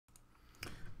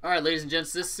All right, ladies and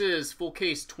gents, this is full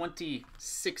case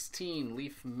 2016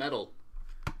 Leaf Metal.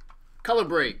 Color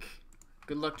break.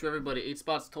 Good luck to everybody. 8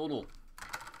 spots total.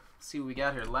 Let's see what we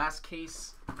got here. Last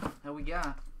case that we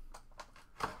got.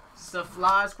 Stuff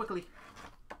flies quickly.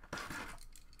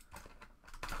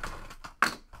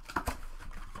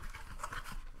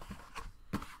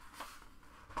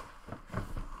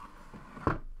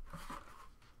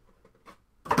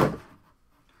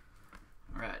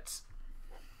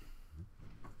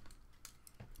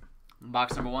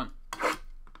 Box number 1.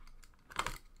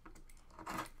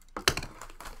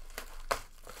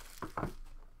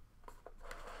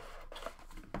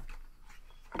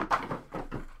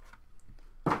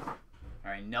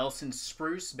 Alright, Nelson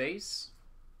Spruce base.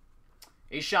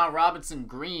 Ashawn Robinson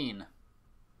green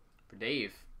for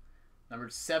Dave.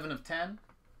 Numbered 7 of 10.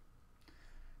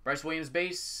 Bryce Williams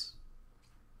base.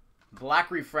 Black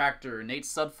Refractor, Nate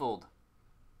Sudfeld.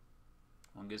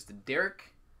 One goes to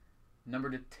Derek.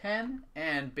 Number to 10,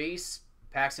 and base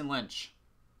Paxton Lynch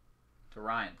to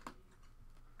Ryan.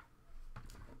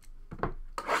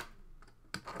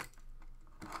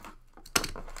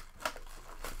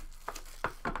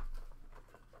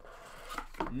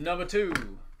 Number 2,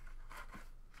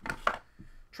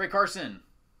 Trey Carson,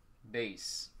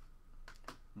 base.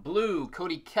 Blue,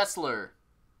 Cody Kessler.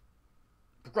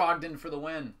 Brogdon for the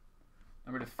win.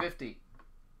 Number to 50.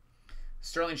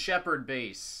 Sterling Shepard,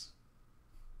 base.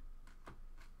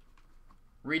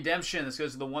 Redemption, this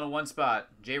goes to the 101 spot.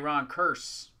 J-Ron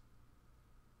Curse.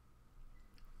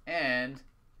 And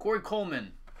Corey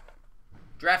Coleman.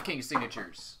 DraftKings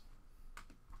signatures.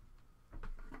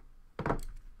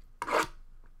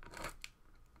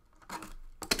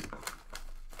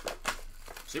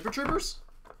 Super Troopers?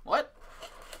 What?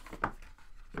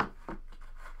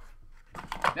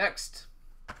 Next.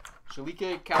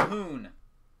 Shalika Calhoun.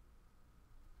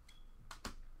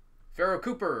 Pharaoh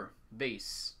Cooper,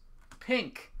 base.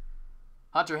 Pink.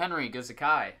 Hunter Henry goes to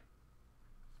Kai.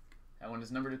 That one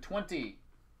is numbered to 20.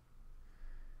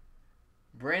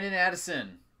 Braylon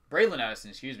Addison,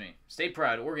 excuse me. State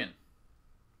Pride, Oregon.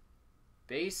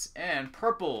 Base and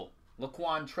purple.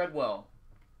 Laquan Treadwell.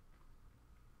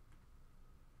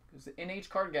 Goes the NH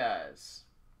card guys.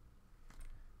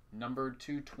 Numbered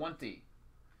to 20.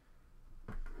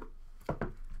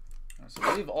 So we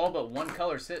leave all but one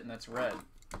color sit, and that's red.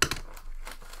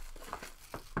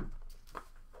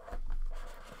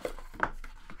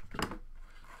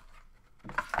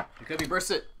 Jacoby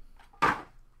Brissett.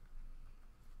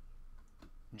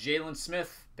 Jalen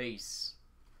Smith, base.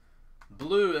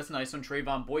 Blue, that's a nice one.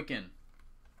 Trayvon Boykin.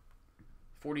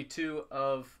 42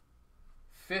 of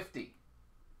 50.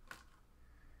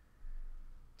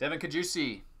 Devin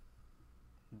Kajuse,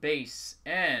 base.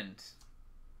 And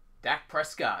Dak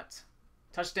Prescott.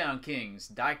 Touchdown Kings.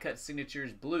 Die cut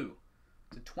signatures blue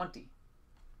to 20.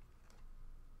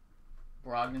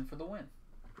 Brogdon for the win.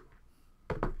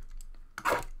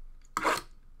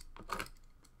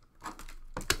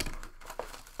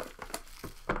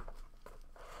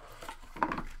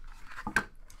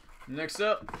 Next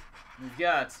up, we've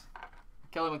got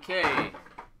Kelly McKay,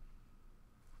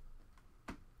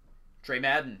 Trey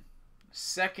Madden,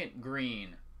 second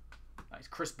green, nice.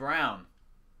 Chris Brown,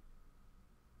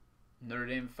 Notre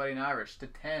Dame Fighting Irish to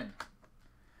 10.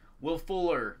 Will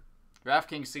Fuller,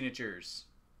 DraftKings signatures,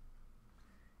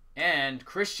 and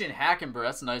Christian Hackenberg,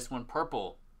 that's a nice one,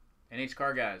 purple, NH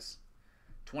Car Guys,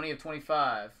 20 of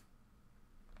 25.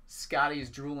 Scotty's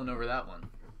drooling over that one.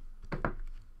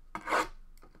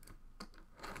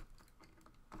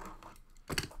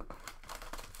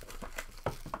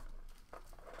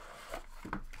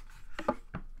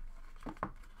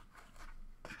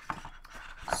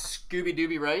 Scooby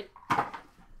Dooby, right?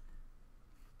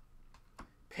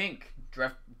 Pink,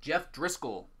 Jeff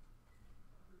Driscoll.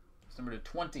 It's number to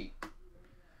 20.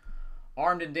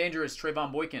 Armed and Dangerous,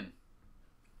 Trayvon Boykin.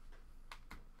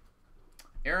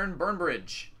 Aaron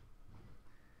Burnbridge.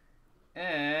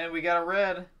 And we got a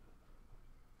red.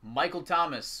 Michael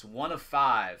Thomas, 1 of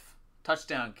 5.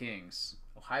 Touchdown Kings,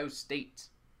 Ohio State.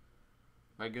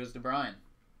 Right goes to Brian.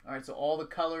 All right, so all the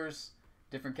colors,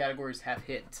 different categories have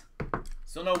hit.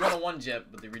 Still no 101 yet,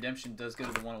 but the redemption does go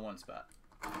to the 101 spot.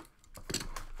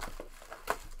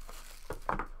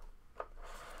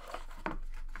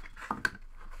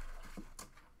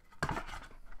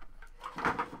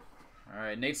 All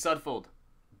right, Nate Sudfeld,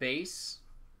 base.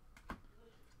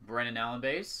 Brennan Allen,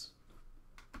 base.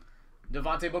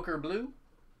 Devontae Booker, blue.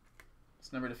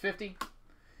 It's number to 50.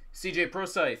 CJ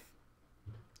Prosith,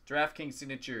 DraftKings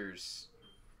signatures.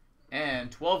 And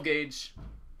 12 gauge,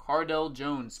 Cardell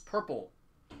Jones, purple.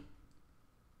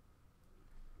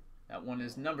 That one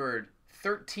is numbered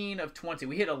 13 of 20.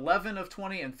 We hit 11 of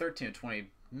 20 and 13 of 20.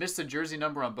 Missed the jersey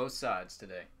number on both sides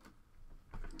today.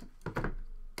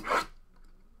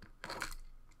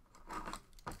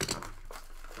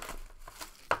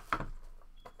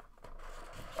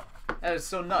 That is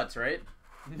so nuts, right?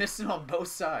 Missing on both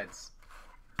sides.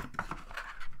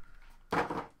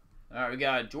 Alright, we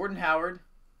got Jordan Howard.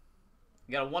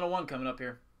 We got a 101 coming up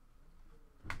here.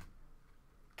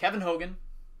 Kevin Hogan.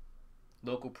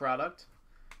 Local product.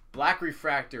 Black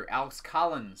Refractor, Alex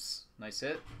Collins. Nice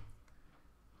hit.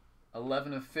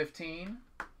 11 of 15.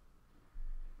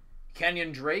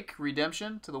 Kenyon Drake,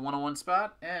 redemption to the 101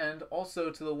 spot. And also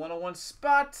to the 101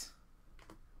 spot.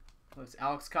 Oh, it's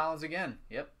Alex Collins again.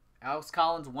 Yep. Alex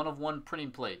Collins, 1 of 1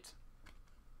 printing plate.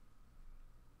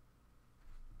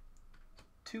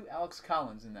 2 Alex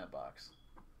Collins in that box.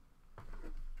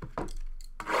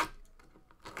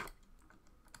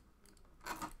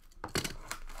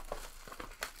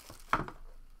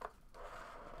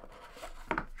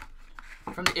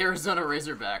 From the Arizona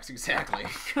Razorbacks, exactly.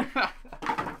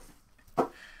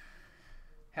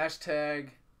 Hashtag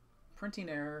printing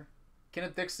error.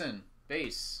 Kenneth Dixon,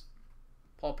 base.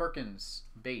 Paul Perkins,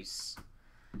 base.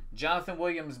 Jonathan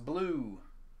Williams, blue.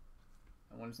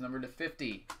 That one's numbered to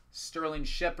 50. Sterling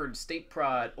Shepard, State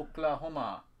Pride,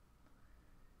 Oklahoma.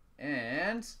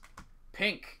 And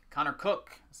pink, Connor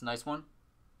Cook. That's a nice one.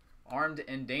 Armed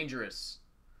and Dangerous.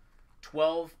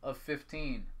 12 of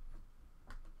 15.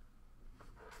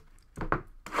 I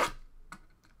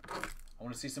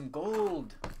want to see some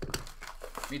gold.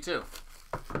 Me too.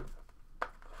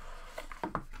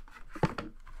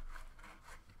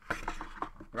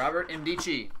 Robert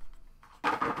Mdici,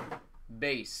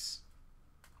 base.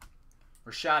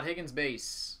 Rashad Higgins,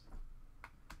 base.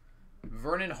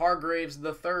 Vernon Hargraves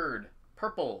III,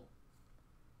 purple.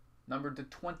 Numbered to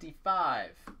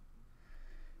 25.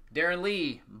 Darren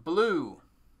Lee, blue.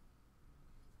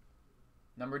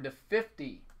 Numbered to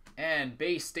 50. And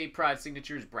base State Pride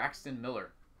signatures, Braxton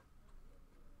Miller.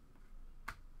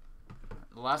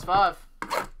 The last 5.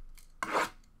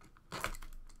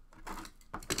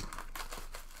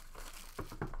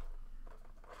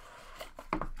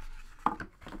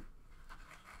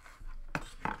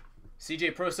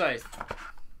 CJ Prosise,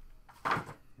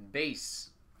 base.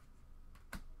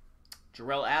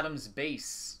 Jarrell Adams,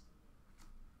 base.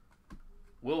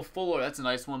 Will Fuller, that's a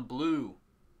nice one, blue.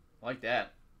 I like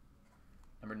that.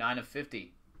 Number 9 of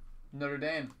 50. Notre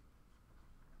Dame.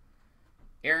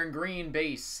 Aaron Green,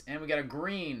 base. And we got a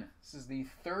green. This is the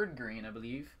 3rd green, I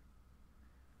believe.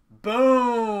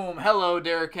 Boom! Hello,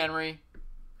 Derrick Henry.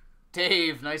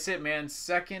 Dave, nice hit, man.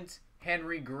 2nd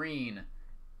Henry Green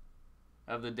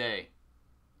of the day.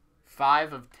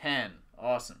 5 of 10.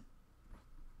 Awesome.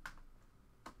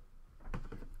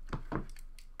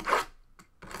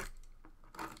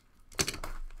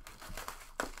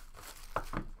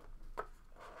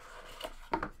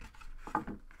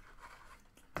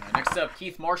 Next up,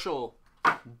 Keith Marshall,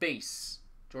 base.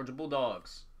 Georgia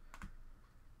Bulldogs.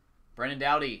 Brennan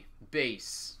Doughty,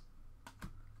 base.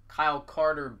 Kyle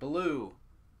Carter, blue.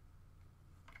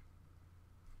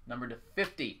 Number to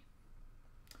 50.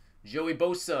 Joey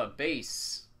Bosa,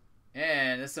 base.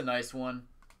 And this is a nice one.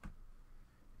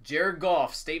 Jared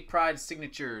Goff, State Pride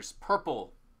signatures,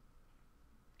 purple.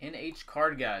 NH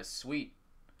card guys, sweet.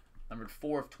 Numbered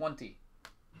 4 of 20.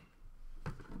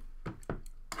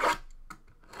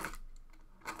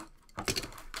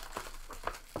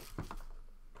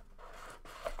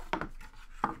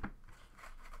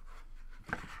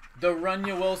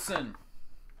 Darunya Wilson.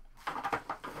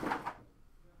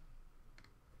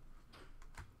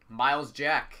 Miles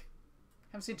Jack.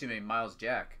 Haven't seen too many Miles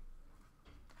Jack.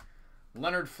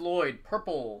 Leonard Floyd,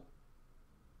 purple.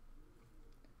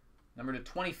 Number to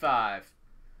 25.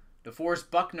 DeForest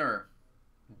Buckner,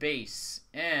 base.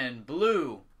 And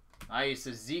blue. Nice.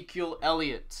 Ezekiel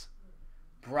Elliott.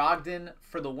 Brogdon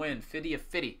for the win. 50 of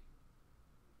 50.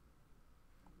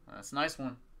 That's a nice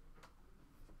one.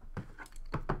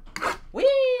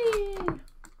 Whee!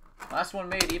 Last one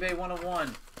made. eBay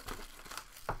 101.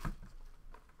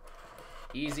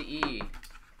 Easy E.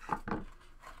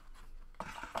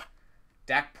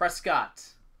 Dak Prescott.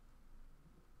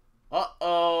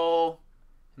 Uh-oh.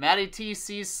 Matty T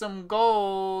sees some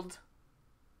gold.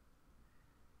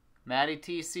 Matty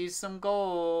T sees some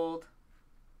gold.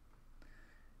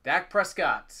 Dak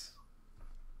Prescott.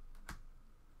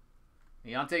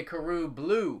 Deontay Carew,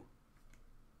 blue.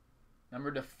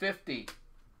 Number to 50.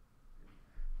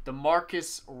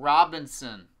 DeMarcus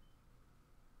Robinson,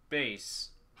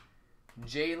 base.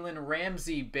 Jalen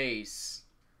Ramsey, base.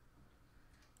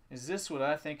 Is this what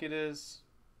I think it is?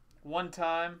 One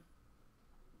time.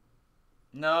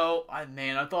 No,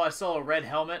 man, I thought I saw a red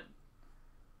helmet.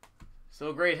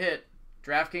 Still a great hit.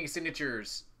 DraftKings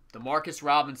signatures. DeMarcus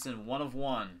Robinson, 1 of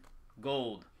 1.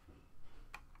 Gold.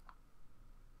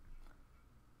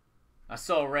 I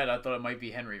saw red. I thought it might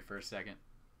be Henry for a second.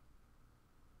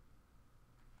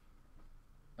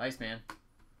 Nice, man.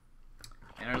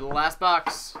 Enter the last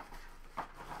box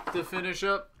to finish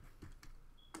up.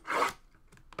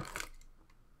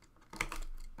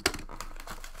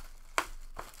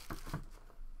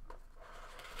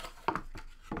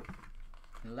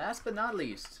 And last but not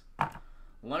least,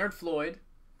 Leonard Floyd,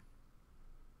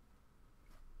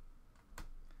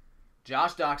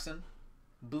 Josh Doxson,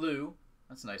 blue.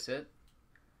 That's a nice hit.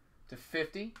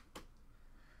 /50.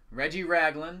 Reggie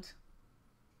Ragland,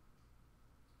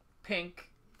 pink.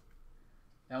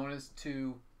 That one is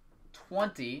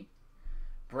 /20.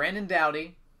 Brandon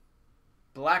Doughty,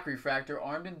 black refractor,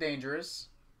 armed and dangerous.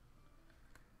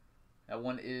 That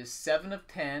one is 7 of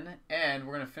 10. And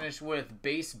we're going to finish with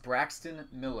base Braxton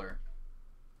Miller.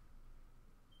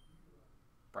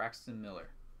 Braxton Miller.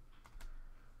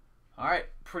 All right,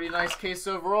 pretty nice case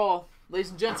overall.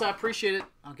 Ladies and gents, I appreciate it.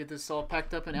 I'll get this all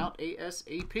packed up and out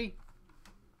ASAP.